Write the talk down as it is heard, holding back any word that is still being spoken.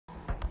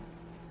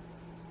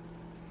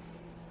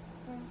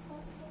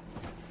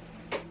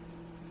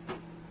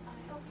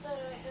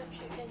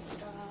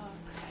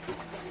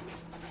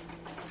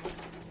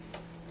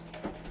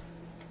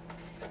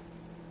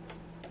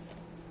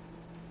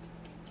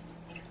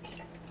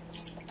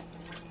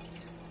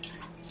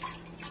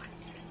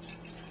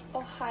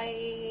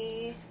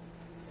Hi.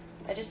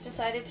 I just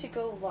decided to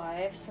go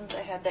live since I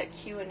had that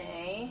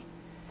Q&A,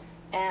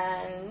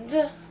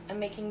 and I'm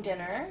making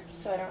dinner,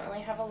 so I don't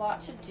really have a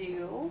lot to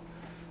do,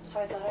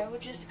 so I thought I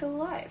would just go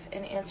live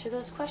and answer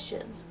those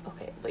questions.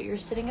 Okay, but you're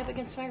sitting up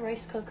against my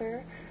rice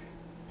cooker,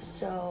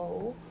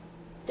 so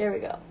there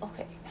we go.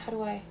 Okay,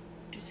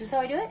 is this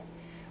how I do it?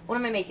 What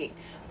am I making?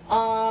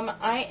 I'm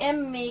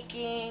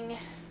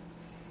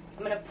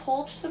gonna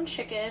pull some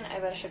chicken. I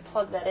bet I should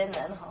plug that in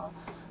then, huh?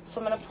 So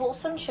I'm gonna pull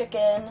some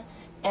chicken,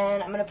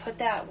 and I'm gonna put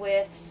that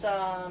with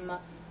some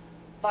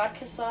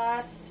vodka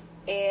sauce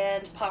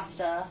and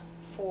pasta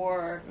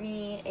for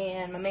me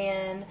and my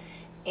man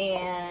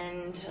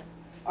and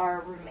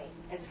our roommate.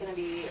 It's gonna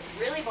be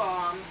really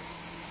bomb,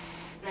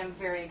 and I'm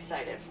very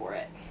excited for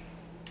it.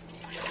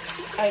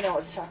 I know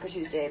it's Taco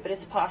Tuesday, but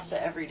it's pasta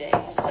every day,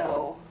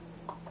 so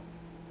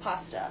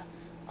pasta.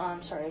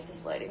 Sorry if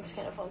this lighting's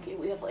kind of funky.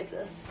 We have like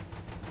this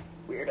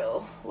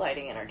weirdo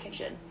lighting in our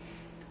kitchen.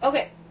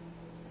 Okay,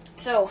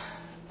 so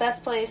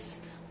best place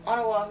on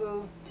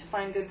Oahu to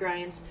find good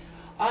grinds.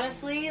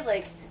 Honestly,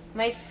 like,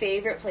 my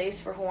favorite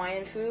place for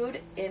Hawaiian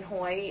food in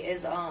Hawaii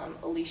is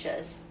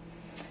Alicia's.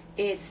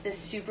 It's this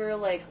super,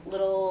 like,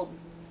 little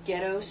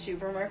ghetto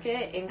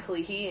supermarket in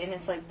Kalihi, and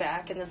it's, like,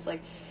 back in this,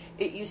 like,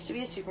 it used to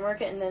be a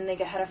supermarket, and then they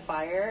had a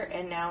fire,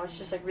 and now it's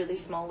just, like, really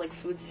small, like,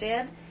 food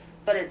stand,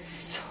 but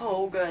it's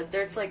so good.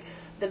 It's, like,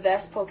 the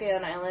best poke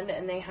on island,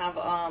 and they have,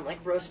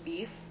 like, roast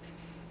beef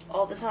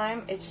all the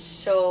time. It's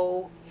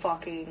so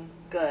fucking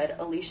good.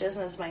 Alicia's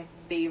was my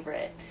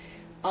favorite.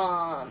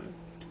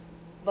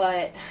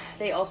 But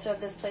they also have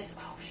this place,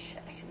 oh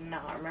shit, I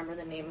cannot remember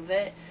the name of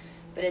it,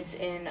 but it's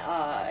in,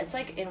 it's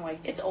like in,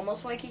 it's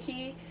almost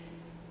Waikiki,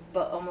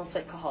 but almost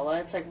like Kahala.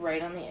 It's like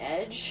right on the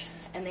edge,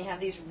 and they have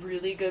these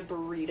really good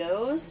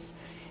burritos,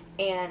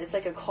 and it's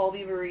like a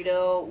Kalbi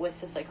burrito with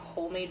this like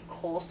homemade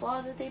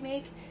coleslaw that they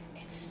make.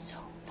 It's so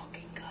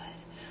fucking good.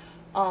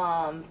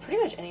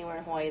 Pretty much anywhere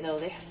in Hawaii though,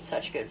 they have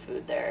such good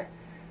food there.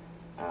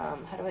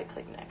 How do I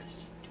click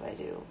next? Do I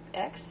do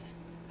X?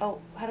 Oh,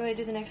 how do I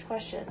do the next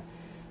question?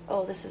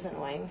 Oh, this is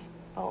annoying.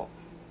 Oh.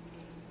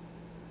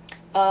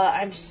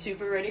 I'm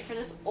super ready for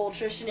this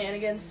Ultra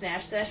Shenanigans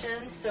Snatch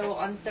Session. So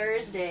on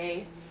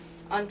Thursday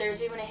I'm going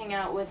to hang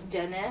out with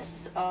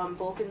Dennis,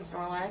 Bulk and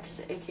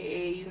Snorlax,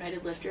 aka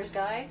United Lifters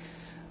guy.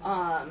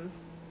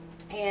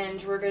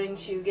 And we're going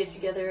to get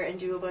together and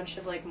do a bunch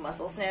of like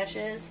muscle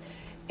snatches.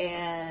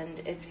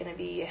 And it's going to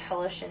be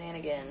hella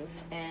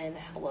shenanigans and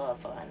hella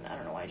fun. I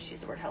don't know why I just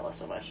use the word hella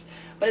so much.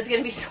 But it's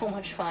going to be so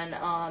much fun.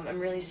 I'm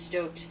really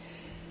stoked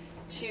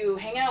to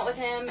hang out with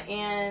him,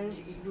 and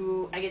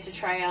I get to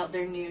try out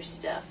their new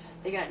stuff.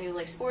 They got new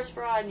like sports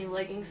bra, new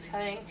leggings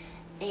coming,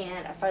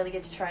 and I finally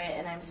get to try it,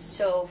 and I'm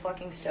so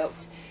fucking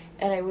stoked.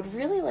 And I would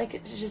really like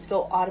it to just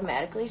go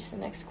automatically to the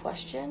next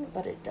question,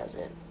 but it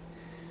doesn't.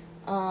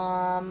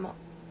 Oh,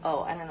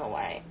 I don't know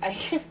why.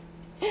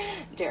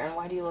 Darren,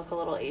 why do you look a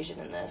little Asian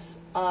in this?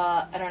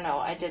 I don't know.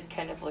 I did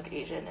kind of look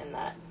Asian in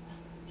that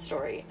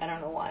story. I don't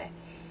know why.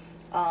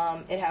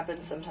 It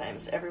happens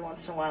sometimes. Every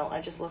once in a while, I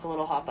just look a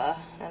little hoppa,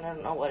 and I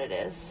don't know what it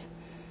is.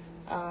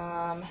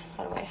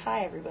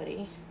 Hi,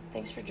 everybody.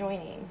 Thanks for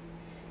joining.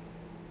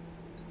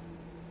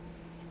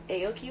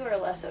 Aoki or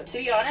Alesso? To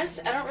be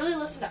honest, I don't really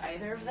listen to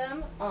either of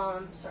them.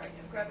 Sorry,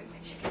 I'm grabbing my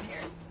chicken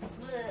here.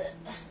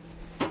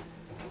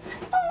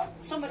 Oh,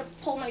 so I'm gonna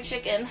pull my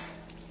chicken.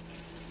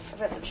 I've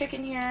got some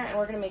chicken here, and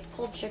we're gonna make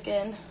pulled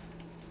chicken,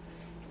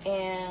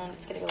 and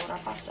it's gonna go in our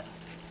pasta.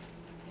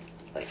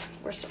 Wait,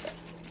 we're still good.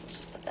 Let's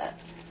just put that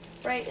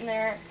right in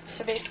there.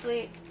 So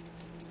basically,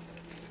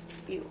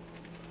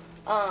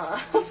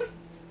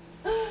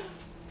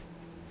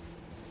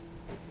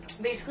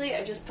 basically,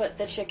 I just put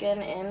the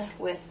chicken in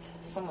with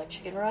some like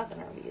chicken broth. I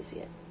don't know if you can see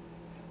it.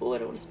 Oh, I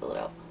don't want to spill it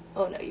out.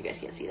 Oh no, you guys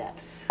can't see that.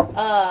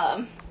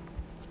 How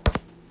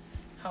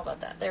about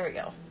that? There we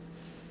go.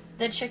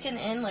 The chicken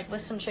in like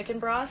with some chicken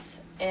broth,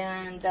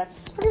 and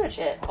that's pretty much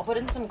it. I'll put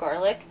in some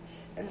garlic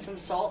and some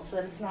salt so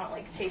that it's not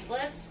like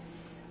tasteless.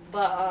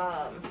 But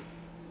I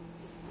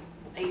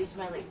used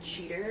my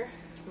cheater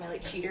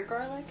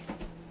garlic.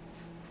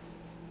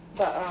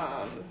 But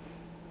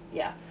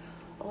yeah.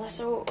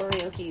 Alesso or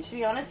Aoki. To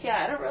be honest,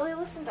 yeah, I don't really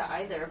listen to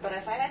either, but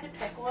if I had to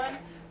pick one,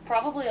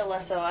 probably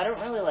Alesso. I don't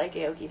really like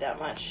Aoki that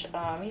much.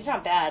 He's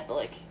not bad, but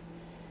like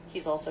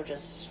he's also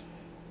just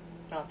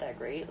not that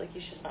great. Like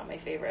he's just not my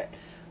favorite.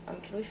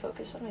 Can we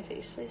focus on my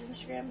face, please,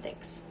 Instagram?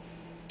 Thanks.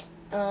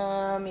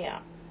 Yeah.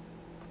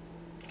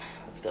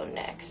 Let's go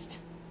next.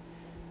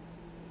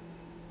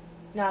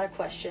 Not a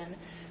question,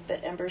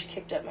 but Ember's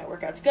kicked up my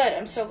workouts. Good,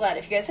 I'm so glad.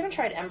 If you guys haven't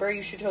tried Ember,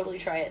 you should totally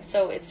try it.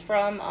 So it's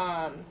from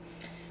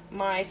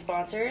my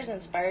sponsors,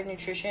 Inspired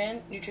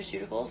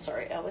Nutraceuticals.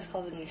 Sorry, I always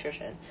call them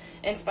nutrition.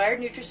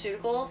 Inspired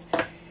Nutraceuticals.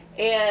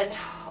 And,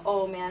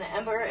 oh man,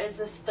 Ember is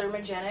this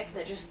thermogenic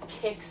that just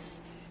kicks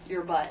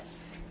your butt.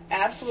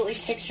 Absolutely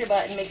kicks your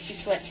butt and makes you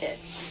sweat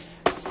tits.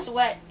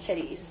 Sweat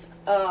titties.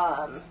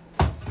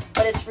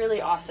 But it's really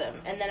awesome.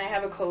 And then I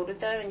have a code with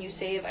them, and you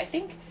save, I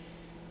think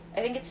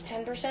I think it's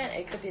 10%.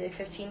 It could be like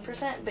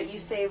 15%, but you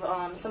save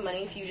some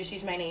money if you just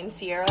use my name,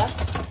 Ciarra.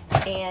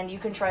 And you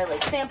can try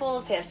like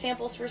samples. They have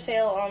samples for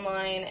sale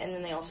online, and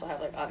then they also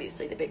have like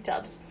obviously the big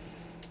tubs.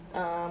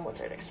 What's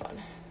our next one?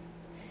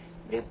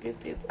 Bloop, bloop,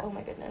 bloop. Oh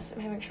my goodness,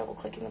 I'm having trouble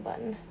clicking the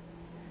button.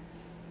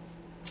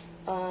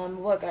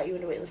 What got you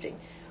into weightlifting?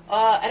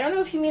 I don't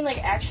know if you mean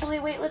like actually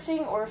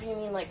weightlifting or if you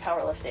mean like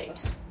powerlifting,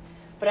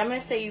 but I'm gonna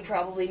say you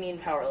probably mean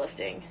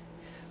powerlifting.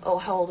 Oh,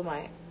 how old am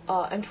I?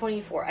 I'm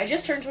 24. I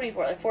just turned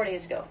 24 like 4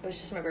 days ago. It was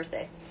just my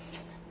birthday.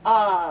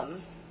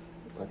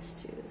 Let's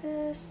do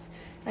this.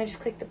 And I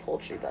just clicked the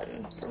poultry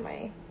button for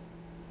my.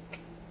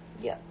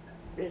 Yep,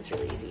 it's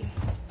really easy.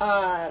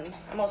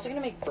 I'm also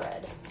gonna make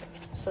bread,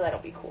 so that'll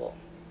be cool.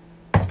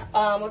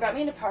 What got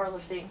me into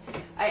powerlifting?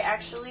 I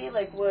actually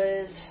like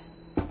was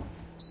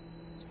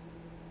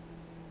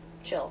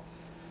chill.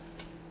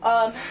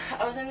 I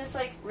was in this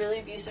like really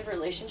abusive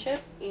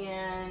relationship,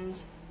 and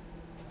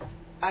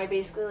I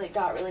basically like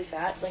got really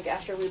fat like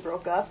after we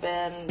broke up,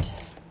 and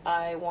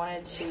I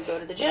wanted to go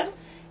to the gym,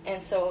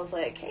 and so I was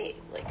like, hey,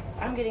 like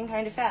I'm getting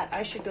kind of fat,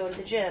 I should go to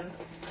the gym.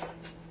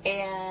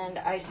 And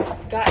I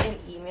got an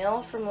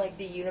email from like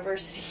the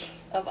University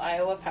of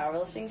Iowa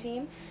powerlifting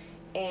team,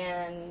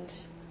 and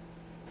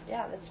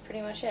yeah, that's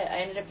pretty much it. I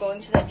ended up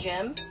going to that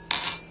gym,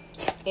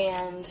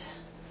 and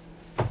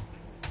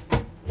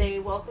they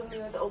welcomed me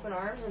with open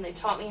arms, and they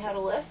taught me how to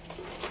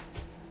lift.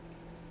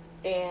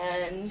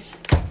 And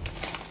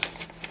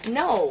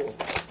no.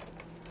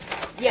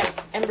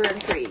 Yes, Ember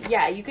and Pre.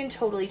 Yeah, you can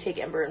totally take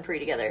Ember and Pre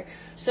together.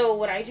 So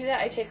when I do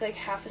that, I take like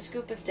half a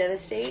scoop of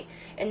Devastate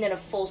and then a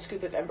full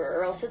scoop of Ember,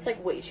 or else it's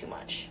like way too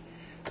much.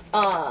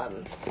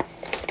 Yeah,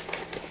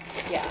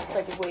 it's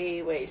like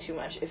way, way too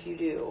much if you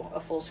do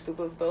a full scoop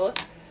of both.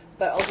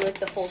 But I'll do like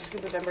the full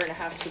scoop of Ember and a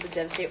half scoop of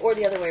Devastate, or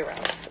the other way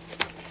around.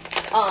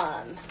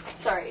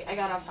 Sorry, I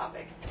got off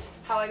topic.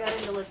 How I got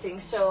into lifting.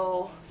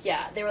 So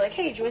yeah, they were like,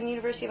 hey, join the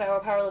University of Iowa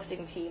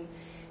powerlifting team.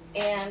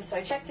 And so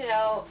I checked it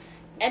out.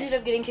 Ended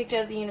up getting kicked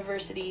out of the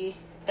university.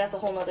 That's a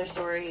whole nother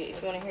story.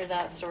 If you want to hear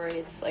that story,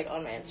 it's like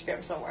on my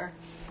Instagram somewhere.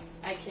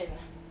 I can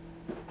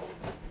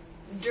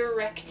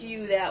direct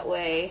you that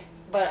way.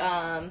 But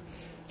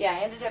yeah, I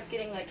ended up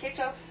getting like kicked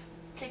out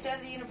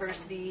of the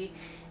university,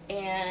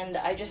 and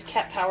I just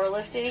kept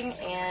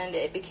powerlifting, and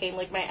it became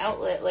like my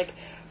outlet. Like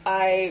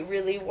I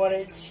really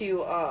wanted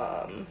to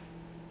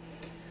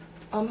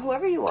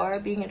whoever you are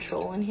being a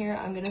troll in here,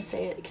 I'm gonna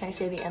say it. Can I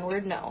say the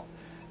N-word? No.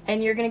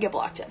 And you're gonna get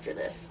blocked after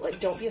this. Like,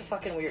 don't be a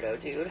fucking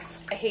weirdo, dude.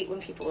 I hate when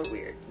people are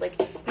weird. Like,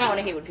 not when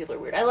I hate when people are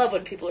weird. I love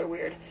when people are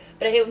weird.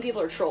 But I hate when people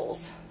are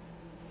trolls.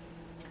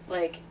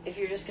 Like, if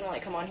you're just gonna,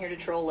 like, come on here to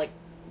troll, like,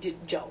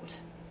 don't.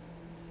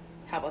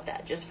 How about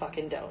that? Just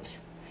fucking don't.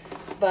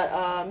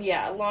 But,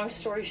 yeah, long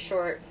story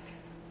short,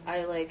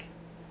 I, like,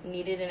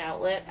 needed an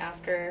outlet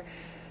after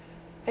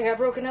I got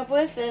broken up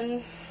with,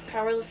 and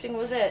powerlifting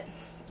was it.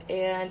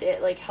 And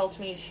it, like, helped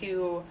me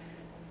to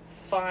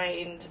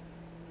find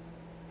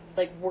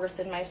like worth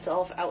in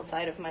myself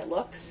outside of my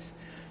looks.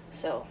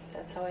 So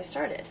that's how I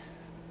started.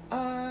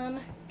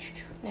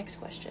 Next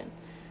question.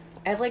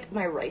 I have like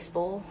my rice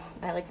bowl,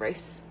 my like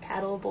rice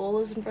paddle bowl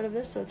is in front of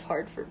this, so it's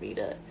hard for me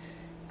to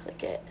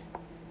click it.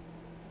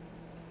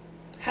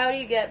 How do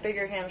you get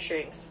bigger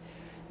hamstrings?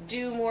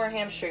 Do more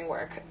hamstring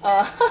work.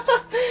 I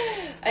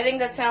think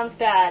that sounds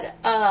bad.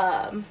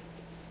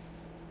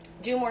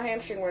 Do more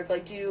hamstring work,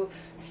 like do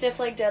stiff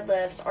leg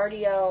deadlifts,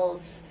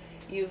 RDLs.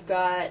 You've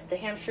got the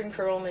hamstring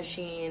curl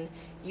machine.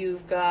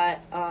 You've got,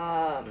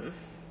 wow,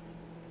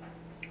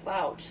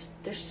 just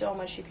there's so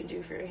much you can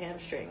do for your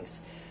hamstrings.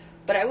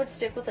 But I would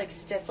stick with like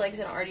stiff legs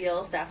and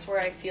RDLs. That's where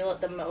I feel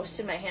it the most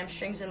in my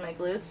hamstrings and my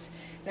glutes.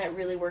 And that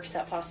really works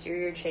that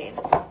posterior chain.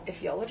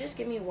 If y'all would just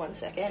give me 1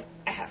 second,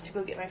 I have to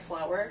go get my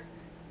flour.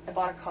 I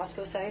bought a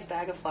Costco-sized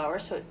bag of flour,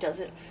 so it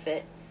doesn't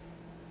fit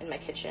in my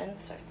kitchen.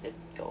 So I have to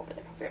go over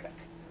there. I'll be right back.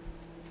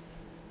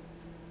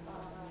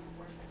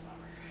 Where's my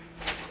flour?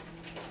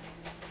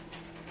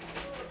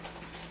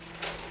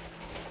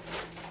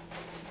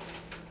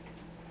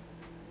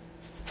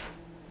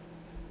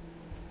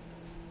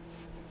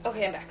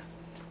 Okay, I'm back.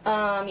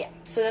 Yeah,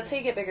 so that's how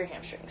you get bigger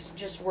hamstrings.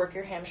 Just work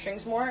your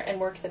hamstrings more and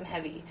work them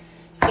heavy.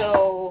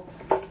 So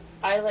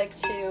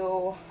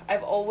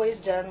I've always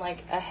done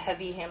like a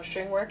heavy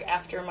hamstring work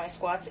after my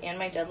squats and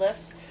my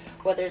deadlifts,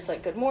 whether it's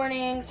like good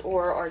mornings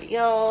or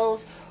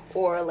RDLs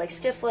or like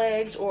stiff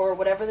legs or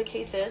whatever the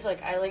case is.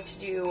 Like I like to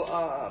do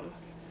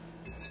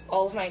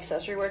all of my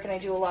accessory work, and I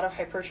do a lot of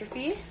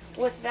hypertrophy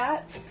with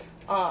that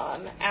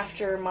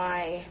after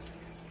my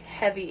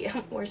heavy,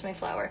 where's my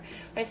flour?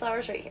 My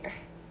flour's right here.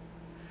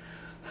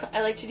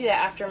 I like to do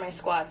that after my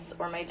squats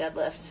or my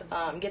deadlifts.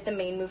 Get the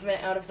main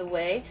movement out of the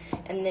way,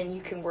 and then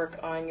you can work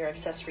on your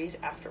accessories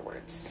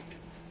afterwards.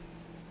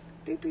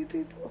 Boop, boop,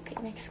 boop. Okay,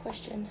 next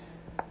question.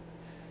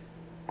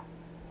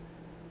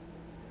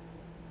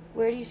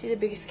 Where do you see the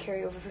biggest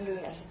carryover from doing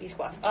SSB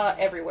squats?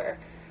 Everywhere.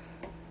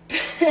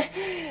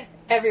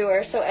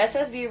 Everywhere. So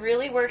SSB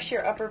really works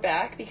your upper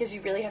back because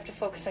you really have to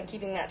focus on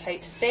keeping that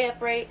tight to stay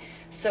upright.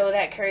 So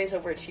that carries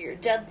over to your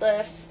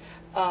deadlifts.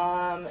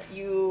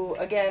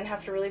 again,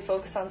 have to really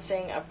focus on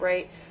staying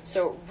upright.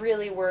 So it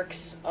really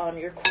works on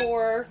your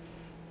core,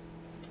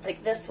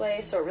 like this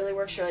way. So it really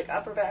works your like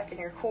upper back and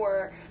your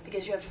core,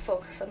 because you have to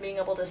focus on being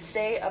able to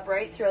stay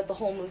upright throughout the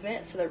whole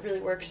movement. So that really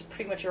works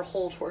pretty much your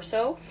whole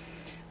torso.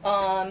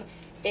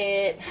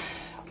 It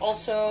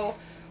also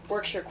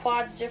works your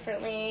quads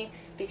differently,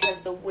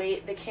 because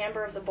the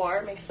camber of the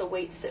bar makes the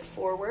weight sit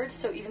forward.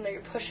 So even though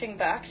you're pushing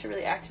back to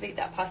really activate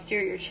that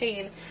posterior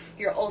chain,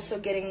 you're also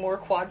getting more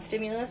quad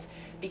stimulus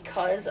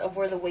because of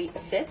where the weight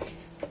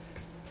sits.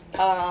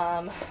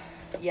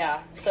 Yeah,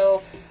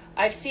 so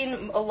I've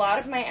seen a lot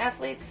of my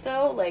athletes,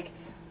 though, like,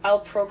 I'll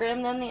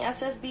program them the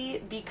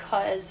SSB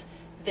because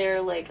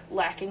they're, like,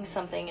 lacking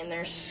something in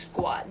their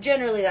squat.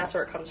 Generally, that's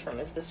where it comes from,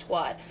 is the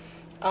squat.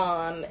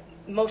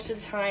 Most of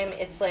the time,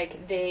 it's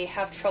like they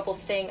have trouble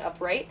staying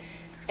upright,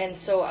 and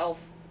so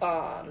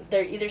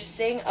they're either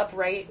staying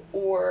upright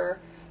or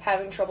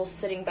having trouble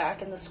sitting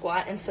back in the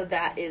squat, and so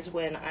that is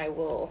when I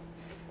will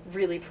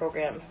really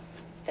program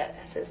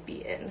that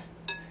SSB in.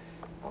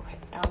 Okay,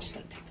 now I'm just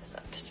going to pick this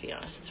up, because to be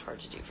honest, it's hard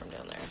to do from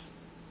down there.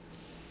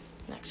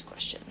 Next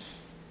question.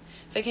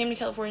 If I came to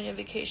California on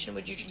vacation,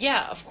 would you...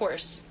 Yeah, of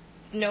course.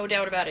 No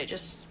doubt about it.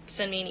 Just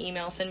send me an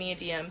email, send me a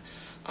DM,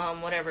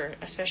 whatever.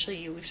 Especially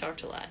you. We've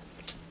talked a lot.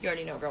 You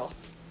already know, girl.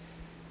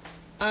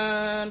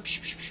 Oh,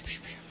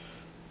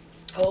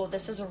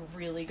 this is a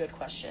really good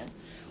question.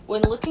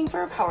 When looking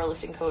for a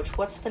powerlifting coach,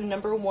 what's the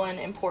number one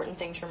important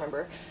thing to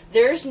remember?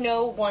 There's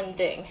no one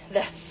thing.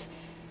 That's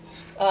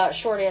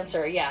short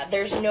answer. Yeah,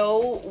 there's no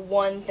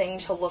one thing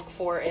to look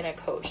for in a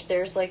coach.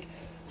 There's like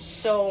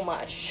so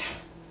much.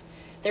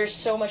 There's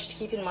so much to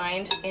keep in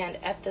mind, and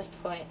at this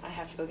point, I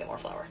have to go get more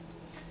flour.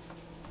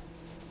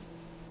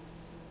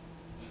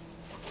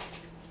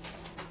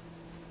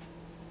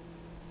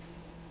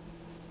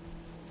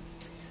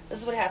 This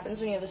is what happens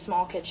when you have a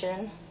small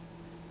kitchen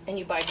and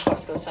you buy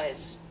Costco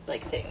size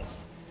like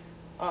things.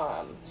 So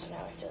now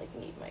I have to like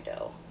knead my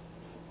dough.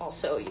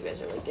 Also, you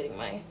guys are like getting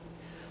my...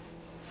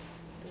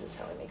 This is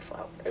how I make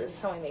flour. Or this is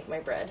how I make my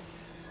bread.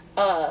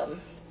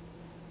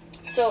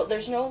 So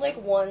there's no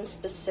like one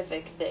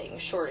specific thing.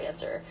 Short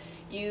answer.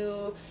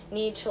 You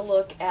need to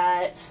look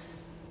at...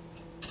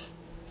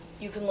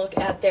 You can look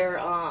at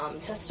their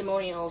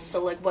testimonials.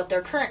 So like what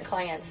their current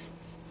clients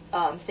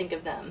think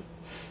of them.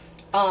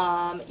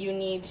 You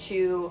need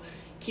to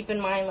keep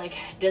in mind, like,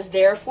 does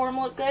their form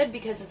look good?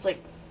 Because it's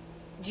like,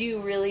 do you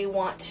really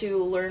want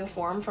to learn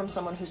form from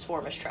someone whose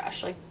form is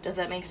trash? Like, does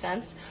that make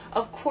sense?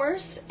 Of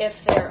course,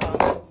 if they're,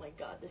 oh my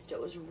god, this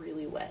dough is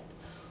really wet.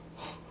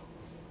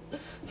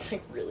 It's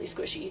like really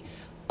squishy.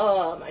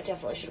 I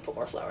definitely should have put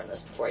more flour in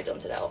this before I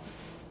dumped it out.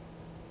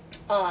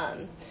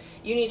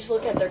 You need to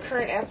look at their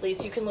current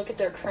athletes. You can look at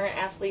their current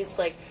athletes,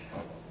 like,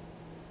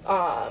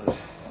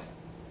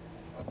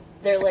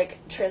 their like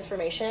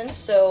transformations.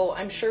 So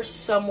I'm sure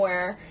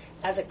somewhere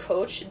as a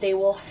coach they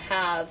will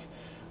have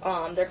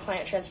their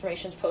client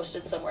transformations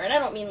posted somewhere, and I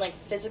don't mean like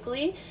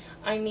physically,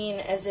 I mean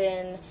as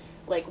in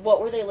like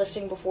what were they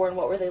lifting before and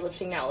what were they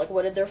lifting now, like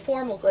what did their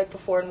form look like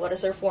before and what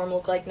does their form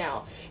look like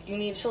now. You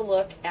need to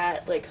look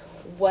at like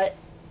what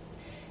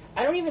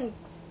I don't even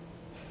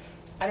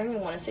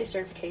want to say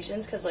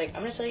certifications, because like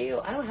I'm gonna tell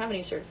you, I don't have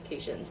any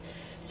certifications.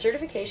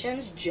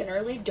 Certifications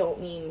generally don't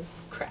mean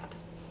crap.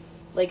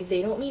 Like,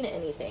 they don't mean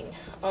anything.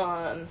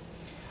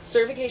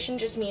 Certification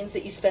just means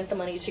that you spent the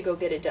money to go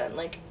get it done.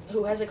 Like,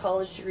 who has a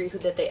college degree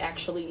that they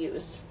actually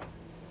use?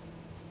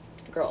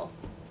 Girl,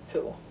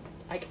 who?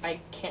 I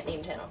can't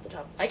name 10 off the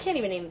top. I can't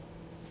even name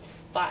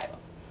 5.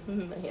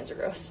 My hands are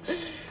gross.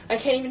 I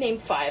can't even name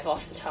 5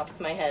 off the top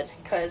of my head,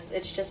 because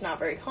it's just not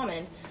very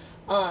common.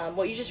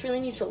 What you just really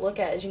need to look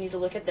at is you need to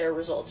look at their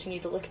results. You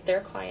need to look at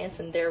their clients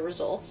and their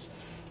results.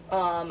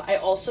 I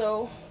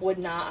also would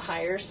not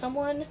hire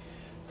someone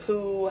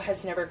who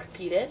has never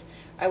competed.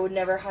 I would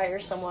never hire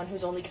someone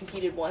who's only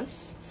competed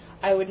once.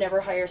 I would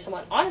never hire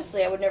someone,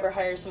 honestly, I would never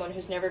hire someone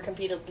who's never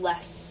competed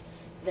less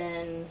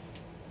than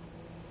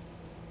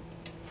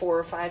 4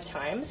 or 5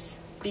 times,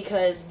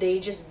 because they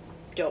just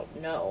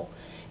don't know.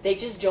 They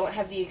just don't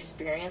have the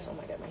experience. Oh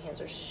my god, my hands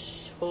are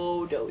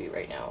so doughy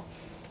right now.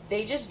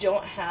 They just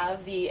don't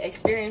have the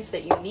experience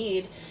that you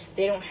need.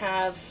 They don't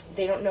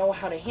know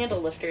how to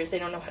handle lifters. They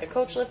don't know how to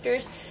coach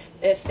lifters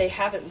if they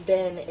haven't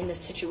been in this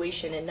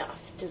situation enough.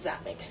 Does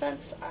that make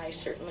sense? I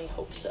certainly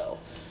hope so.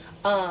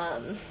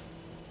 Oh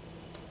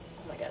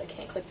my god, I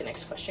can't click the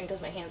next question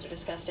because my hands are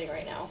disgusting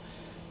right now.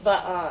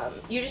 But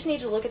you just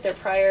need to look at their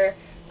prior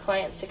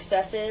client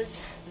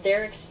successes,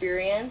 their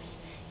experience,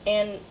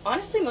 and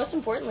honestly, most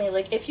importantly,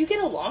 like, if you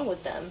get along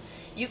with them.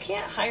 You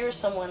can't hire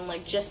someone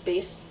like just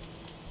based...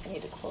 I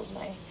need to close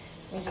my...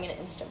 I'm using an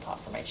Instant Pot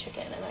for my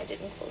chicken, and I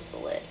didn't close the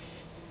lid.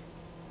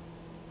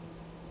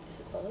 Is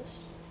it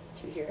closed?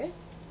 Do you hear it?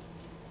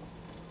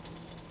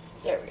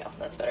 There we go.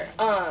 That's better.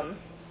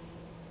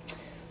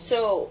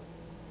 So,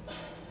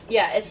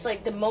 yeah, it's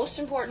like the most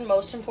important,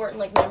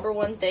 like, number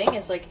one thing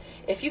is, like,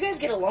 if you guys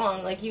get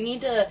along, like, you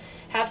need to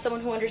have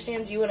someone who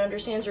understands you and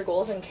understands your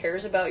goals and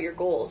cares about your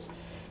goals.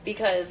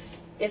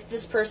 Because if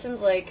this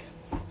person's like,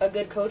 a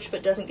good coach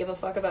but doesn't give a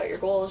fuck about your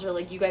goals, or,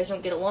 like, you guys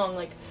don't get along,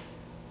 like,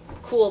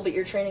 cool, but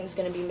your training's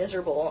going to be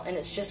miserable, and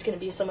it's just going to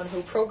be someone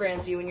who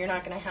programs you, and you're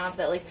not going to have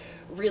that, like,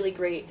 really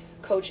great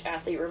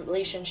coach-athlete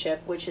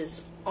relationship, which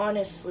is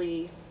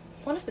honestly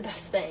one of the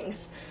best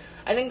things.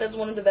 I think that's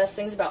one of the best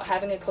things about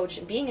having a coach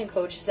and being a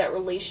coach, is that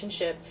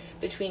relationship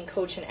between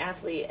coach and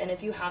athlete. And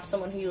if you have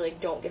someone who you, like,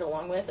 don't get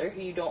along with, or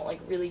who you don't, like,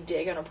 really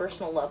dig on a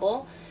personal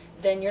level,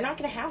 then you're not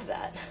going to have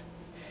that.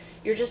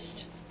 You're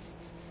just,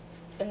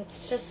 and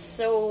it's just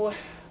so,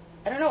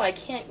 I don't know, I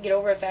can't get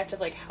over the fact of,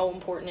 like, how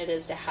important it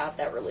is to have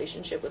that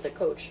relationship with a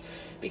coach.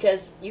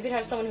 Because you could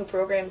have someone who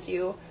programs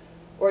you,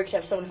 or you could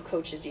have someone who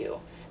coaches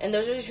you. And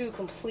those are two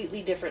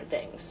completely different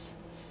things.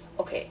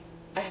 Okay,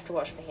 I have to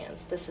wash my hands.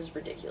 This is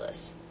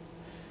ridiculous.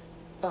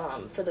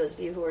 For those of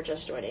you who are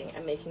just joining,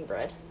 I'm making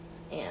bread,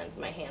 and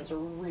my hands are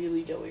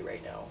really doughy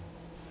right now.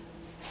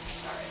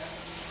 Alright.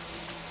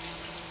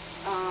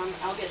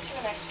 I'll get to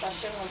the next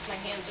question once my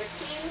hands are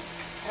clean,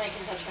 and I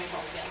can touch my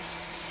phone again.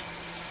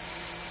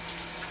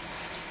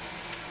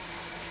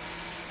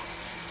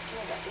 Oh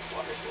my god, this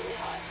water's really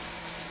hot.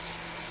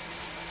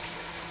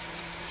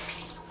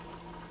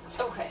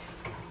 Okay.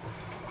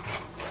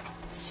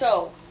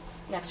 So,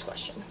 next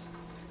question.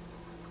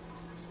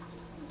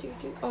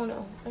 Oh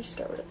no, I just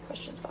got rid of the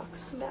questions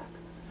box. Come back.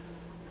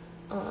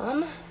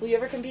 Will you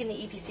ever compete in the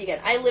EPC again?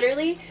 I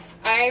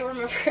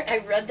remember I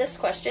read this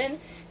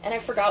question and I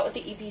forgot what the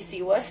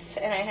EPC was,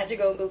 and I had to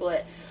go and Google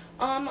it.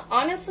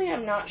 Honestly,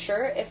 I'm not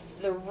sure. If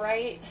the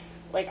right,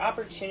 like,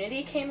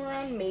 opportunity came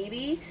around,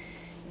 maybe.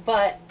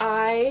 But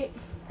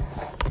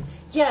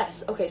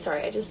yes. Okay,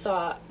 sorry. I just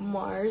saw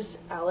Mars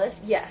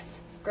Alice. Yes.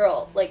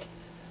 Girl, like,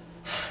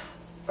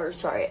 or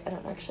sorry, I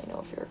don't actually know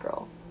if you're a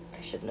girl.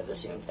 I shouldn't have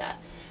assumed that.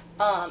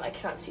 I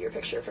cannot see your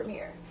picture from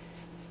here.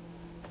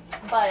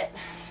 But,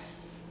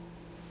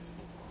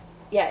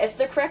 yeah, if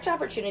the correct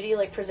opportunity,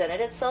 like,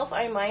 presented itself,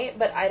 I might,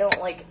 but I don't,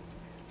 like,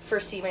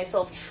 foresee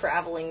myself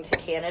traveling to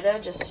Canada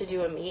just to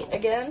do a meet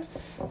again.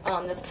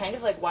 That's kind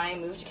of, like, why I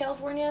moved to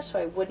California, so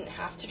I wouldn't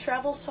have to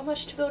travel so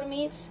much to go to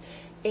meets,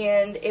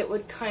 and it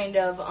would kind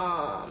of,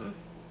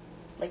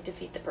 like,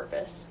 defeat the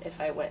purpose if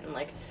I went and,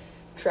 like,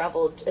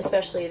 traveled,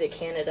 especially to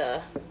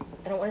Canada.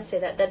 I don't want to say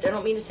that. I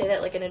don't mean to say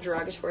that, like, in a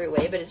derogatory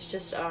way, but it's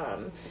just,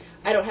 I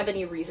don't have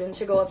any reason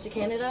to go up to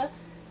Canada,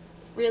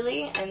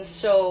 really. And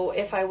so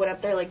if I went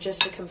up there, like,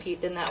 just to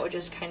compete, then that would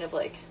just kind of,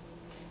 like,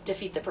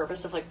 defeat the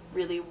purpose of, like,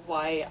 really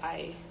why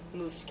I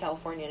moved to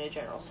California in a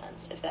general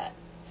sense, if that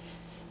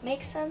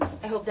makes sense.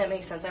 I hope that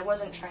makes sense. I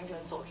wasn't trying to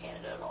insult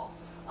Canada at all.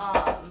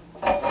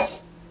 Let's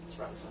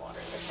run some water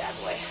in this bad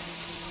boy.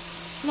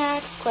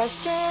 Next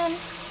question.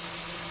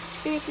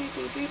 Okay,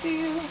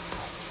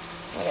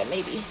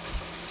 maybe.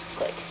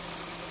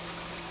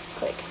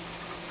 Click.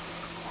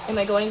 Am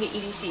I going to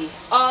EDC?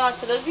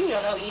 So those of you who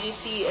don't know,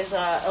 EDC is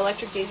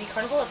Electric Daisy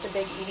Carnival. It's a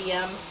big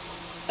EDM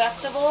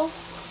festival,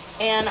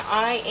 and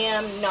I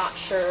am not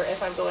sure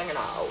if I'm going or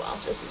not. Oh well,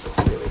 this is a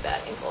really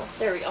bad angle.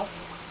 There we go.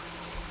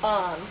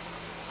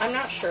 I'm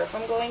not sure if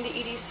I'm going to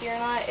EDC or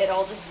not. It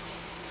all just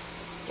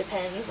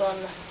depends on,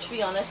 to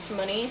be honest,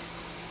 money.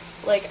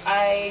 Like,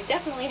 I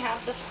definitely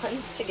have the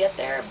funds to get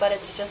there, but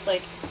it's just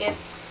like, if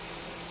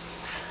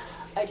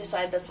I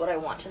decide that's what I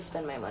want to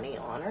spend my money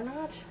on or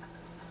not,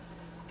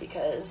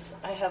 because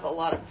I have a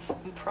lot of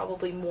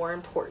probably more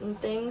important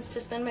things to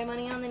spend my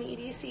money on than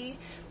EDC,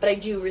 but I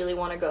do really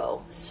want to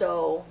go.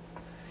 So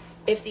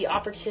if the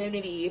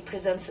opportunity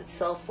presents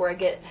itself where I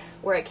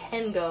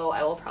can go,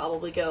 I will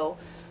probably go.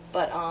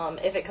 But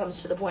if it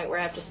comes to the point where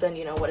I have to spend,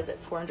 what is it,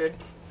 $450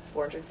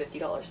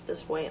 at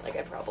this point, like,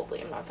 I probably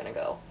am not going to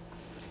go.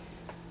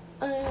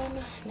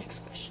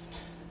 Next question.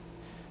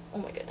 Oh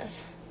my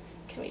goodness.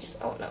 Can we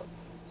just, oh no.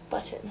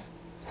 Button.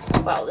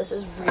 Wow, this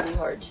is really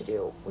hard to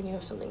do when you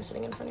have something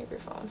sitting in front of your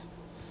phone.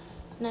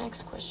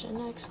 Next question.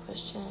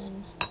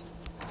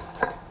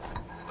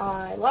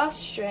 I lost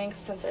strength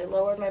since I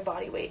lowered my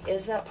body weight.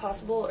 Is that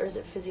possible, or is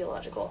it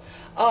physiological?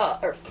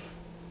 Or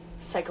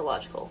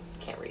psychological.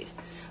 Can't read.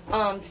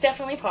 It's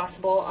definitely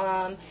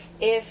possible.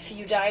 If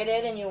you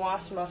dieted and you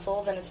lost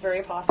muscle, then it's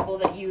very possible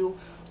that you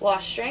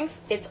lost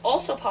strength. It's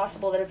also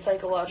possible that it's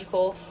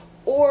psychological,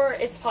 or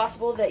it's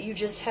possible that you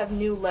just have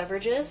new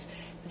leverages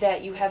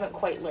that you haven't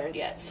quite learned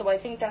yet. So I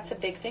think that's a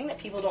big thing that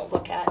people don't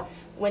look at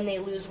when they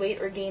lose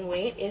weight or gain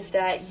weight, is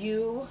that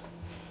you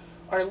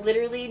are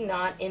literally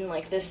not in,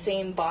 like, the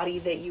same body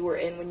that you were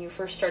in when you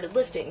first started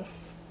lifting.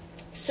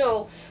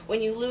 So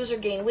when you lose or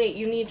gain weight,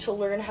 you need to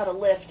learn how to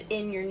lift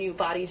in your new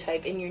body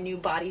type, in your new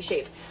body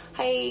shape.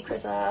 Hi,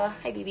 Krissa.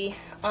 Hi, BB.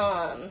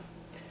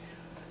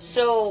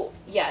 So,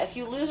 yeah, if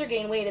you lose or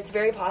gain weight, it's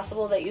very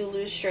possible that you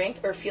lose strength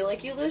or feel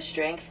like you lose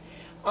strength.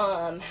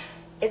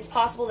 It's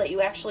possible that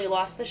you actually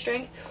lost the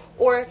strength,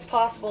 or it's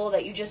possible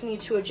that you just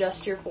need to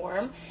adjust your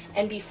form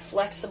and be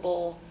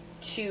flexible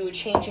to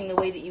changing the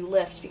way that you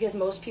lift, because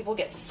most people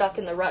get stuck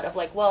in the rut of,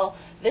 like, well,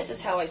 this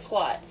is how I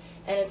squat.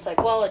 And it's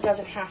like, well, it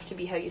doesn't have to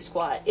be how you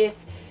squat. If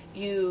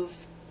you've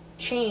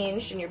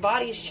changed and your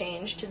body's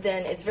changed,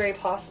 then it's very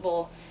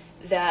possible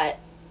that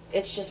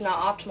it's just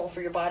not optimal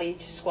for your body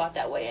to squat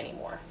that way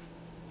anymore.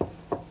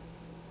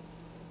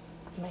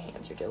 My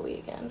hands are doughy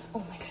again. Oh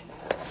my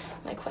goodness.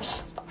 My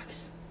questions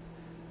box.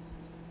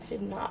 I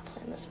did not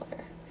plan this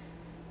sweater.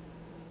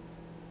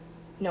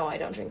 No, I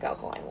don't drink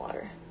alkaline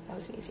water. That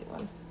was an easy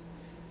one.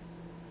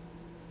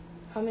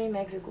 How many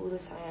megs of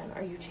glutathione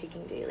are you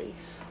taking daily?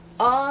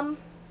 Good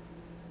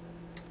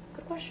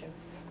question.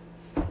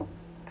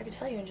 I can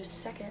tell you in just a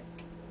second.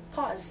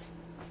 Pause.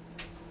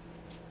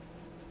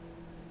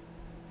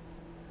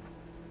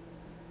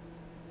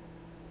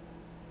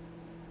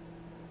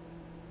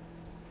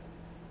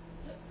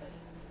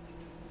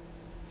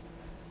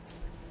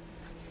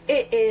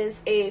 It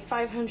is a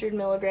 500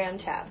 milligram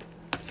tab.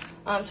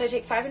 So I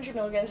take 500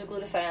 milligrams of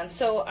glutathione.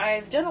 So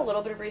I've done a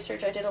little bit of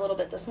research. I did a little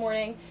bit this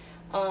morning.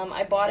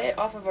 I bought it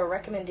off of a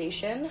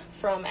recommendation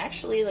from,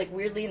 actually, like,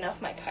 weirdly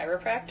enough, my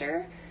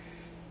chiropractor.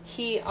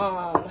 He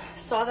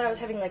saw that I was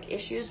having, like,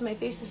 issues. My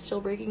face is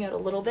still breaking out a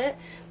little bit,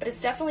 but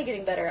it's definitely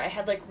getting better. I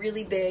had, like,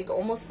 really big,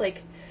 almost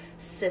like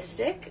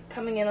cystic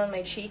coming in on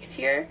my cheeks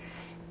here,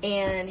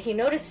 and he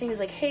noticed, and he was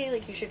like, hey,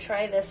 like, you should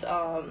try this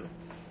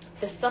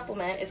this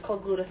supplement. It's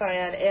called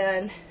glutathione,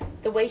 and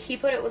the way he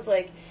put it was,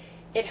 like,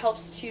 it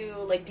helps to,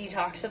 like,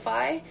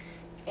 detoxify.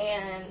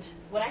 And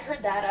when I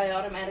heard that, I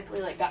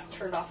automatically, like, got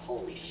turned off.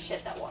 Holy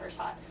shit, that water's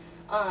hot.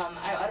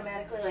 I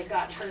automatically, like,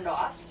 got turned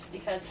off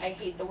because I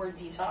hate the word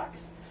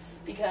detox,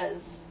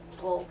 because,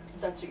 well,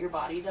 that's what your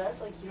body does.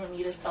 Like, you don't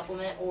need a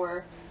supplement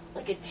or,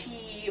 like, a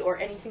tea or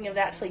anything of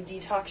that to, like,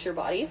 detox your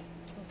body.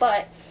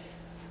 But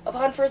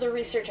upon further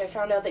research, I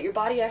found out that your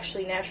body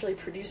actually naturally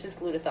produces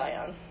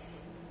glutathione.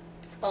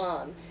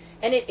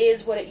 And it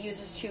is what it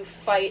uses to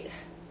fight.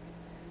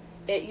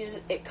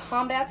 It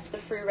combats the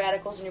free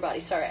radicals in your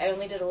body. Sorry, I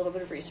only did a little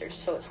bit of research,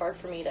 so it's hard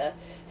for me to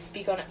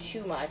speak on it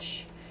too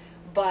much.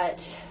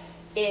 But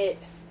it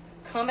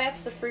combats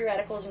the free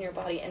radicals in your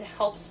body and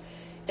helps.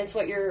 It's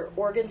what your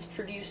organs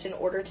produce in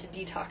order to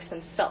detox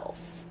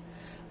themselves.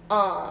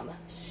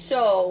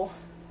 So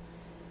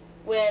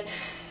when,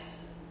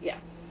 yeah.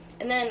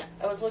 And then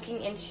I was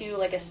looking into,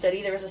 like, a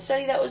study. There was a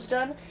study that was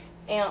done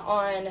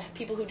on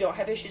people who don't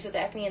have issues with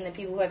acne and then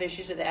people who have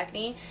issues with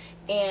acne,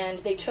 and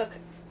they took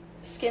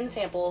skin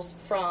samples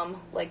from,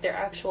 like, their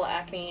actual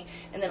acne,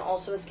 and then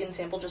also a skin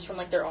sample just from,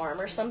 like, their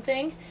arm or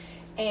something,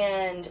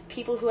 and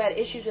people who had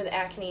issues with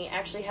acne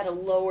actually had a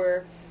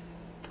lower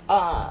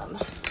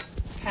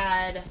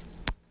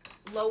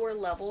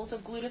levels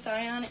of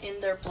glutathione in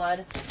their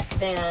blood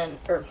than,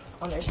 or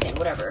on their skin,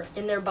 whatever,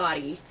 in their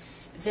body,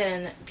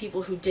 than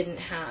people who didn't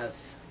have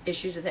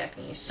issues with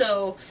acne.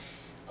 So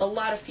a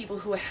lot of people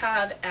who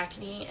have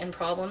acne and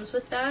problems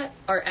with that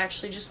are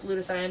actually just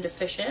glutathione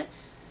deficient.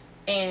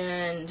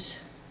 And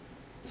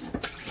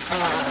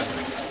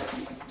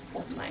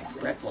that's my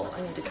bread bowl.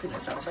 I need to clean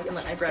this out so I can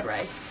let my bread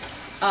rise.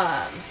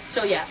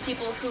 So yeah,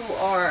 people who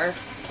are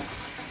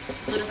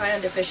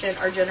glutathione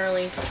deficient are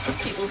generally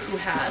people who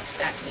have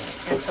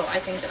acne. And so I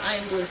think that I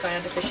am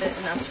glutathione deficient,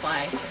 and that's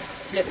why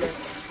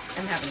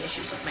I'm having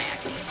issues with my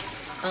acne.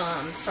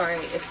 Sorry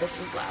if this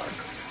is loud.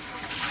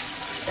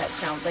 That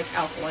sounds like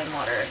alkaline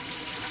water.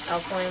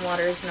 Alkaline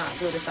water is not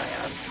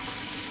glutathione.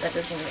 That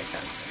doesn't even make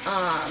sense.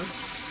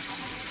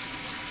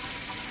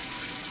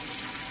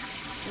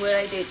 Would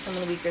I date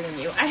someone weaker than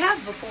you? I have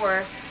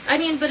before. I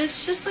mean, but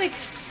it's just, like,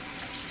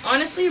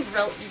 honestly,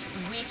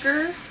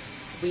 weaker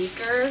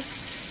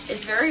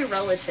is very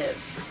relative.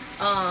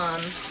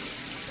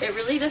 It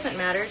really doesn't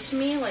matter to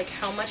me, like,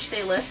 how much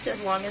they lift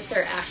as long as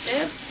they're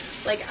active.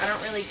 Like, I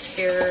don't really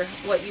care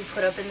what you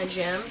put up in the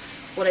gym.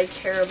 What I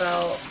care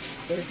about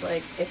is,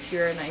 like, if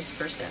you're a nice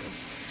person.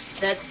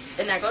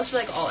 And that goes for,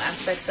 like, all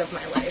aspects of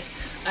my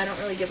life. I don't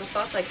really give a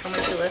fuck, like, how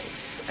much you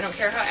lift. I don't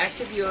care how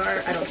active you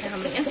are. I don't care how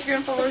many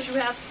Instagram followers you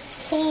have.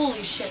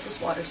 Holy shit,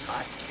 this water's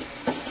hot.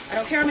 I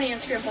don't care how many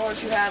Instagram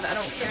followers you have. I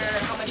don't care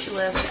how much you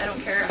lift. I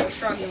don't care how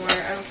strong you are.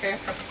 I don't care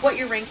what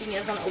your ranking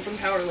is on open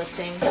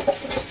powerlifting.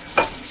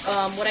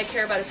 What I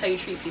care about is how you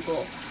treat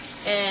people.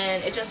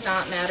 And it does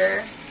not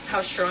matter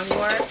how strong you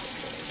are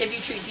if you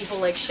treat people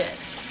like shit.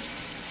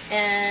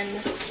 And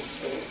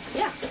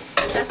yeah,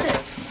 that's it.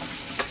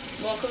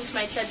 Welcome to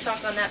my TED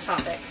Talk on that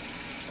topic.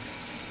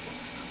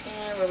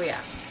 And where are we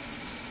at?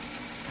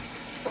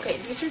 Okay,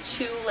 these are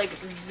two, like,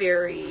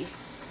 very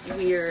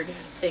weird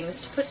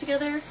things to put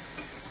together.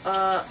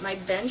 My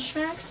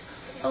Benchmax.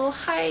 Oh,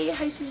 hi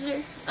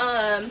Caesar.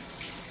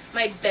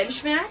 My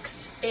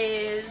Benchmax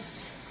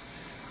is,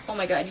 oh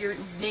my god, your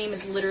name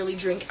is literally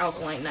Drink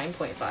Alkaline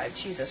 9.5.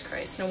 Jesus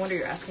Christ, no wonder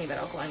you're asking me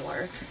about alkaline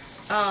water.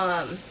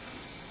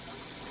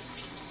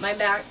 My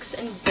max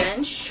and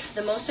bench,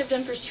 the most I've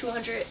done for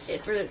 200,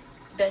 for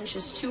bench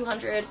is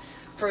 200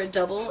 for a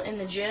double in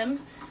the gym.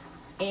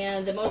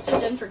 And the most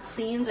I've done for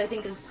cleans, I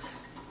think, is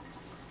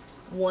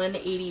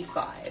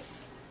 185.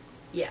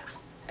 Yeah.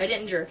 I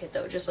didn't jerk it,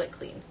 though. Just, like,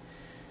 clean.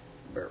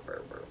 Burr,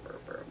 burr, burr, burr,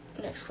 burr.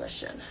 Next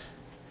question.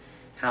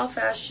 How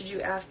fast should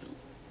you add...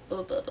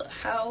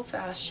 How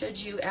fast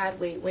should you add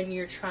weight when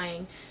you're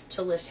trying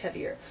to lift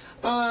heavier?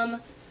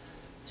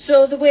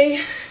 So the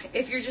way...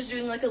 If you're just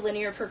doing, like, a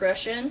linear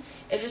progression,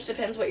 it just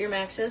depends what your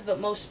max is. But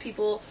most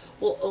people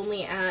will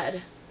only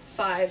add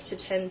 5 to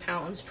 10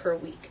 pounds per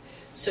week.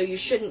 So you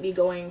shouldn't be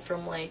going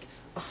from like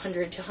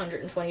 100 to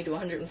 120 to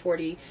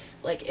 140.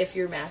 Like if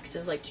your max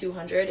is like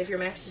 200, if your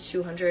max is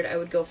 200, I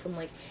would go from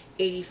like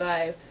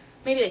 85,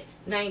 maybe like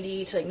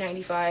 90 to like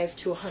 95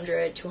 to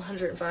 100 to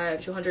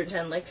 105 to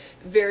 110, like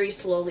very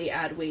slowly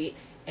add weight,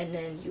 and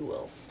then you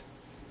will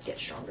get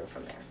stronger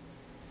from there.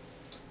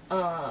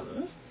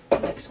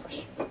 Next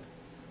question.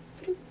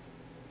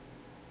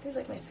 There's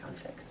like my sound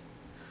effects.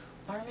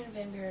 Armin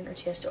van Buren or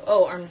Tiesto?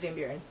 Oh, Armin van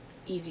Buren.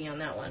 Easy on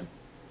that one.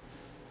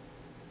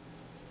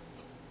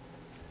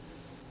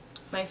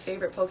 My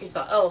favorite poke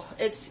spot. Oh,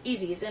 it's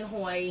easy. It's in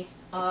Hawaii.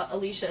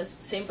 Alicia's,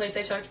 same place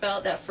I talked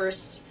about. That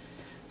first,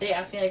 they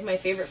asked me like my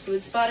favorite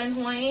food spot in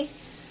Hawaii.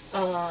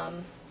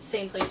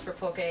 Same place for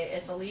poke.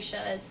 It's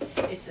Alicia's.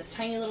 It's this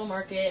tiny little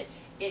market.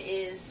 It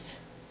is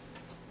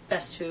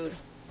best food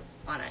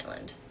on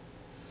island.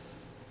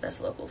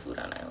 Best local food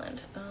on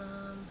island.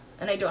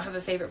 And I don't have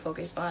a favorite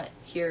poke spot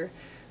here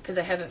because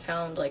I haven't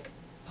found like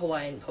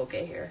Hawaiian poke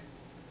here.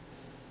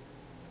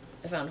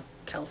 I found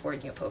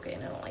California poke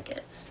and I don't like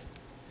it.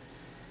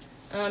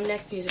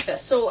 Next music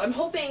fest. So I'm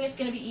hoping it's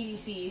gonna be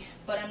EDC,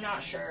 but I'm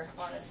not sure.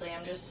 Honestly,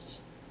 I'm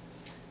just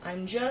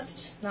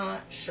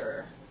not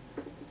sure.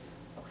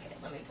 Okay,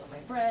 let me put my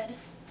bread.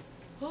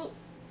 Oh,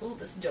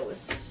 this dough is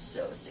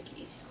so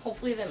sticky.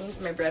 Hopefully that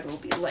means my bread will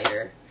be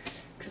lighter.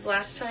 Because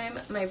last time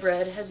my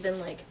bread has been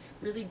like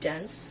really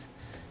dense,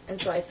 and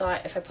so I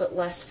thought if I put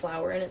less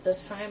flour in it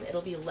this time,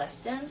 it'll be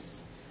less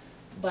dense.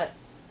 But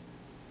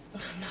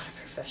I'm not a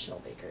professional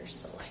baker,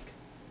 so like,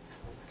 I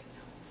don't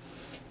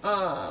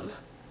fucking know.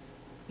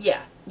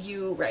 Yeah,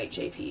 you right,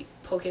 JP.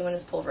 Poke when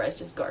it's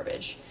pulverized is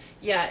garbage.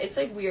 Yeah, it's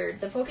like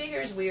weird. The poke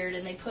here is weird,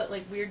 and they put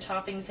like weird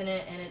toppings in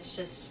it, and it's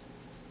just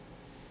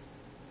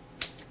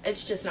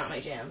not my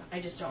jam. I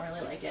just don't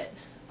really like it.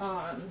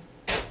 I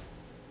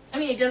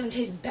mean, it doesn't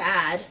taste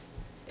bad.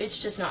 It's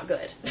just not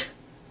good.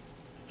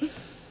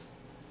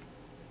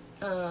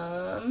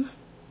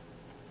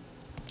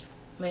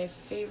 My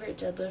favorite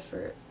deadlift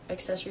for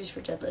accessories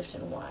for deadlift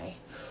and why?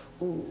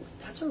 Ooh,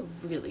 that's a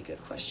really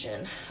good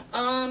question.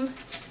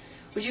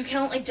 Would you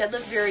count like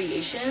deadlift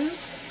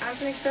variations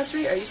as an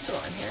accessory? Are you still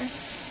on here?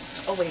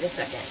 Oh, wait a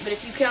second. But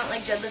if you count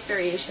like deadlift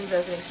variations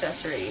as an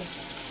accessory,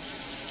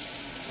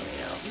 let me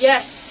know.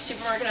 Yes,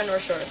 supermarket on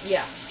North Shore.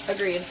 Yeah,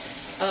 agreed.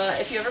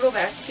 If you ever go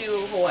back to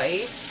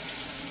Hawaii,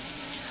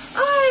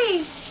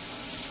 hi,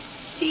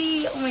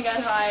 T. Oh my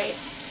God, hi.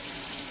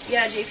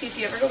 Yeah, JP. If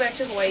you ever go back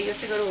to Hawaii, you have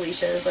to go to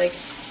Alicia's. Like,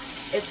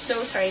 it's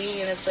so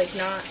tiny and it's like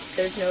not.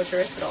 There's no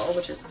tourists at all,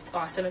 which is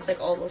awesome. It's like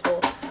all local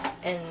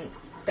and.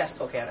 Best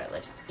poke on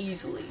island.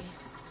 Easily.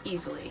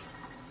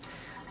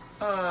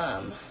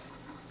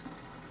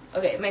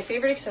 Okay, my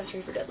favorite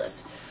accessory for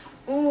deadlifts.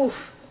 Ooh.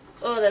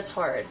 Oh, that's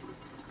hard.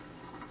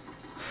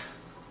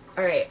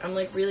 Alright, I'm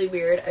like really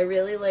weird. I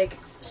really like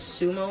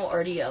sumo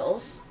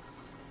RDLs.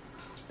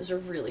 Those are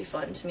really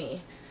fun to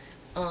me.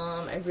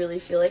 I really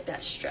feel like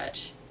that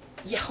stretch.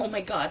 Yeah, oh my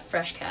God,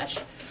 Fresh Catch.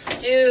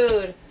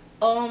 Dude.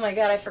 Oh my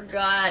God, I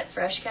forgot.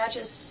 Fresh Catch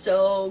is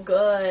so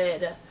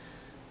good.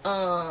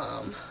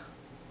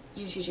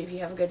 You too, JP.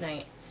 Have a good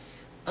night.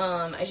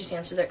 I just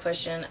answered that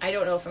question. I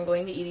don't know if I'm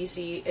going to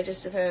EDC. It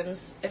just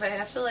depends. If I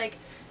have to, like,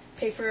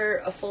 pay for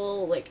a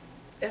full, like,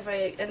 if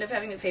I end up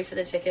having to pay for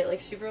the ticket, like,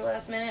 super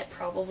last minute,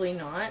 probably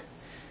not.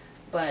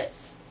 But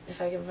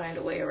if I can find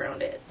a way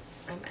around it,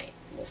 I might.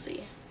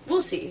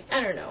 We'll see.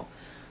 I don't know.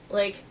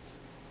 Like,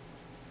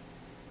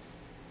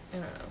 I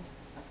don't know.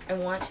 I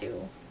want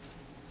to.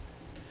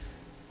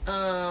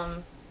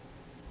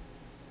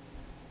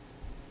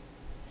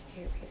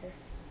 Here, Peter.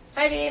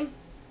 Hi, babe.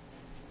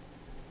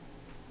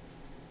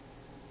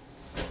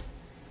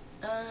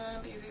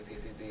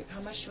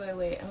 How much do I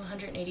weigh? I'm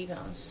 180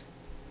 pounds.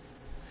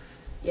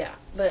 Yeah,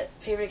 but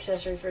favorite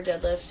accessory for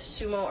deadlift,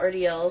 sumo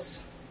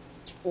RDLs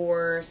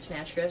or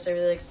snatch grips. I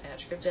really like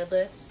snatch grip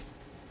deadlifts.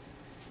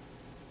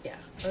 Yeah,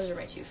 those are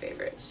my two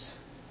favorites.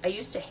 I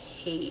used to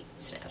hate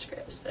snatch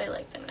grips, but I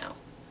like them now.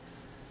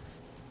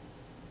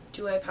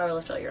 Do I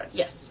powerlift all year round?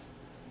 Yes.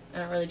 I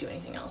don't really do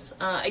anything else.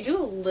 I do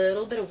a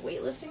little bit of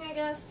weightlifting, I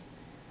guess.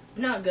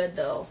 I'm not good,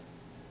 though.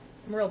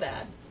 I'm real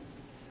bad.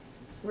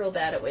 Real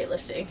bad at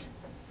weightlifting.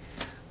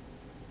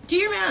 Do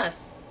your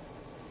math.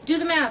 Do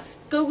the math.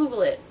 Go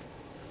Google it.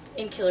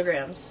 In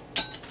kilograms.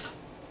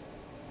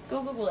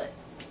 Go Google it.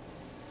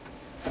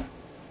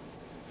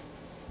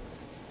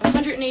 I'm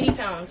 180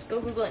 pounds.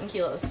 Go Google it in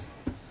kilos.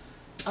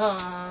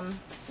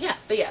 Yeah,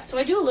 but yeah, so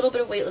I do a little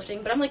bit of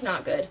weightlifting, but I'm like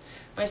not good.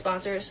 My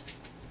sponsors,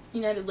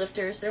 United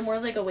Lifters, they're more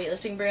like a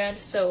weightlifting brand,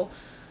 so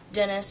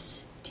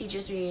Dennis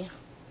teaches me,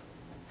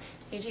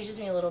 he teaches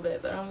me a little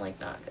bit, but I'm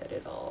like not good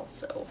at all,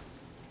 so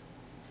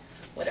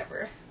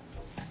whatever.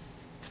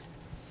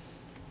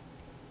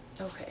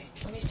 Okay,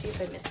 let me see if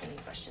I missed any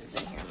questions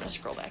in here. I'm gonna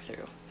scroll back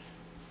through.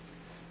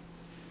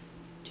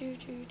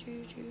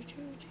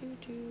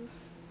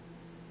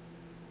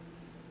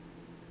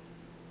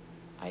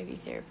 IV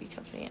therapy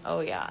company. Oh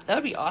yeah, that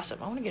would be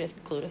awesome. I want to get a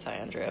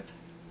glutathione drip.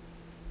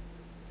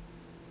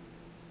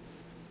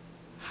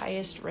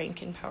 Highest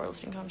rank in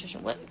powerlifting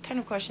competition. What kind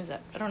of question is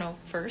that? I don't know.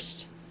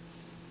 First?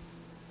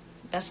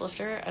 best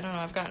lifter. I don't know.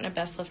 I've gotten a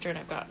best lifter and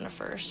I've gotten a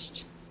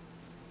first.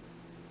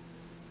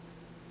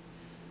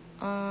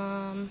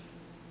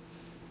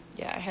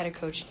 Yeah, I had a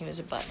coach and he was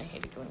a butt and I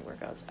hated going to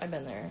workouts. I've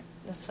been there.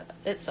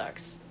 It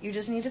sucks. You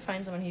just need to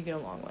find someone you get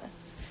along with.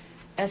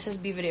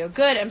 SSB video.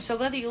 Good. I'm so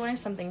glad that you learned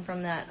something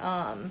from that.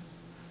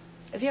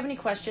 If you have any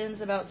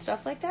questions about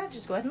stuff like that,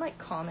 just go ahead and like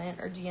comment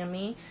or DM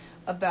me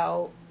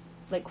about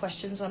like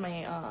questions on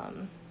my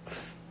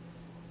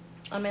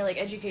like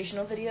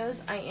educational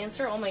videos. I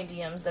answer all my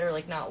DMs that are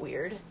like not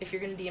weird. If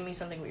you're gonna DM me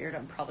something weird,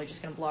 I'm probably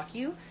just gonna block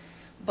you.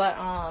 But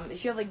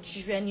if you have like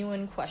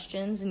genuine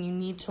questions and you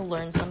need to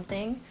learn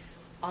something,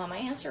 I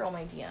answer all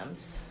my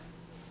DMs.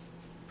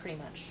 Pretty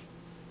much.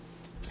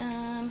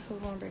 Who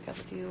would want to break up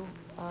with you?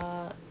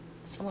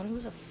 Someone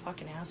who's a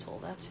fucking asshole.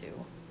 That's who.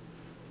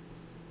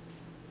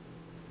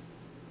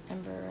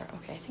 Ember.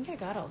 Okay, I think I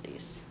got all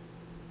these.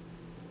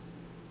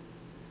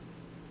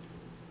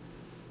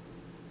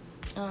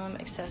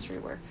 Accessory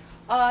work.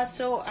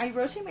 So I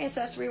rotate my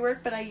accessory work,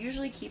 but I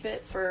usually keep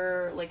it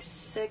for like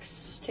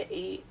 6 to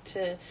 8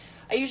 to...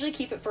 I usually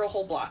keep it for a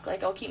whole block.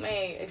 Like, I'll keep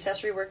my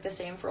accessory work the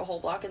same for a whole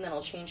block, and then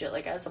I'll change it,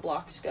 like, as the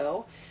blocks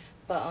go.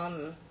 But,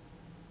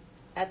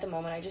 at the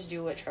moment, I just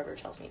do what Trevor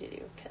tells me to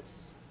do,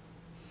 because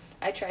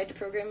I tried to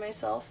program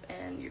myself,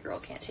 and your girl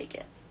can't take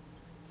it.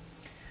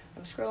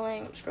 I'm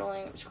scrolling.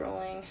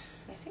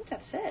 I think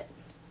that's it.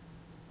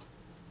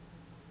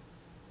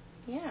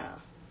 Yeah.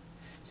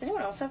 Does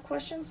anyone else have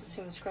questions? Let's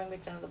see, I'm scrolling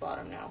back down to the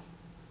bottom now.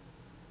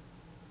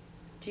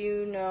 Do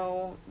you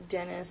know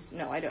Dennis?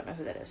 No, I don't know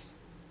who that is.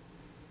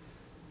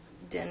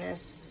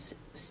 Dennis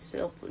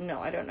Silp.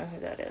 No, I don't know who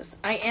that is.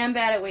 I am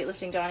bad at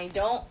weightlifting, Donnie.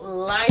 Don't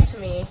lie to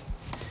me.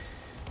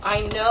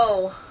 I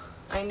know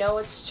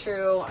it's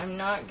true. I'm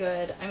not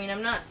good. I mean,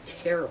 I'm not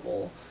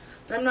terrible,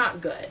 but I'm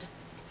not good.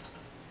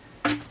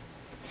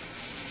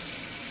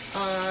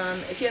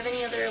 If you have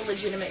any other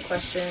legitimate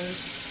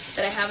questions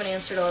that I haven't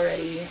answered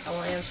already, I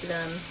will answer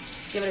them.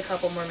 Give it a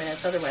couple more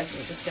minutes. Otherwise,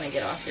 I'm just going to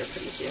get off here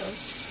pretty soon,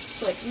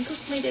 so I can cook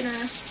my dinner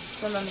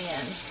for my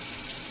man.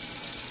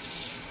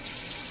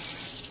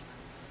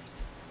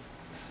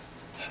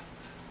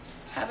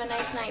 Have a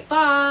nice night.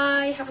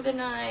 Bye. Have a good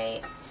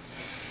night.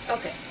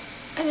 Okay.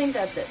 I think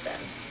that's it then.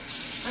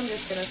 I'm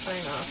just going to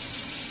sign off.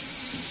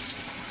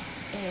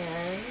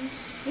 And,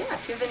 yeah,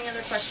 if you have any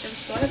other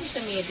questions, go ahead and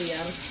send me a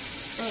DM.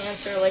 I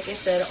answer, like I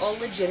said, all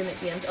legitimate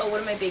DMs. Oh,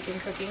 what am I baking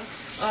cooking?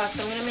 So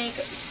I'm going to make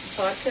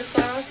vodka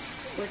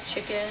sauce with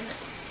chicken.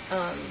 So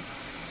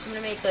I'm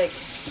going to make, like,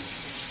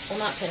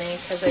 well, not penne,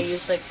 because I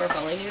use, like,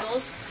 farfalle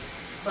noodles.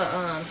 But,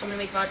 so I'm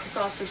going to make vodka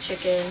sauce with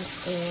chicken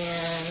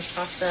and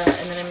pasta,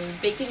 and then I'm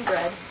baking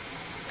bread.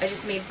 I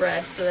just made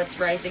bread, so that's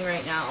rising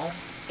right now.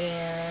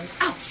 And,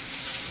 ow!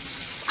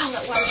 Ow,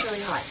 that water's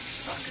really hot.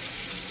 Fuck.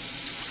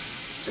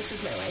 This is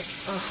my life.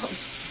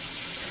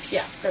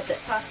 Yeah, that's it.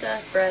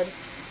 Pasta, bread,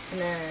 and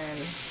then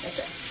that's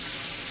it.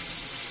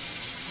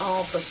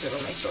 I'll post it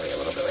on my story a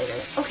little bit later.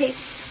 Okay,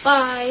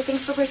 bye.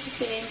 Thanks for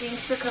participating.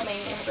 Thanks for coming.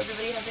 I hope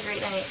everybody has a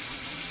great night.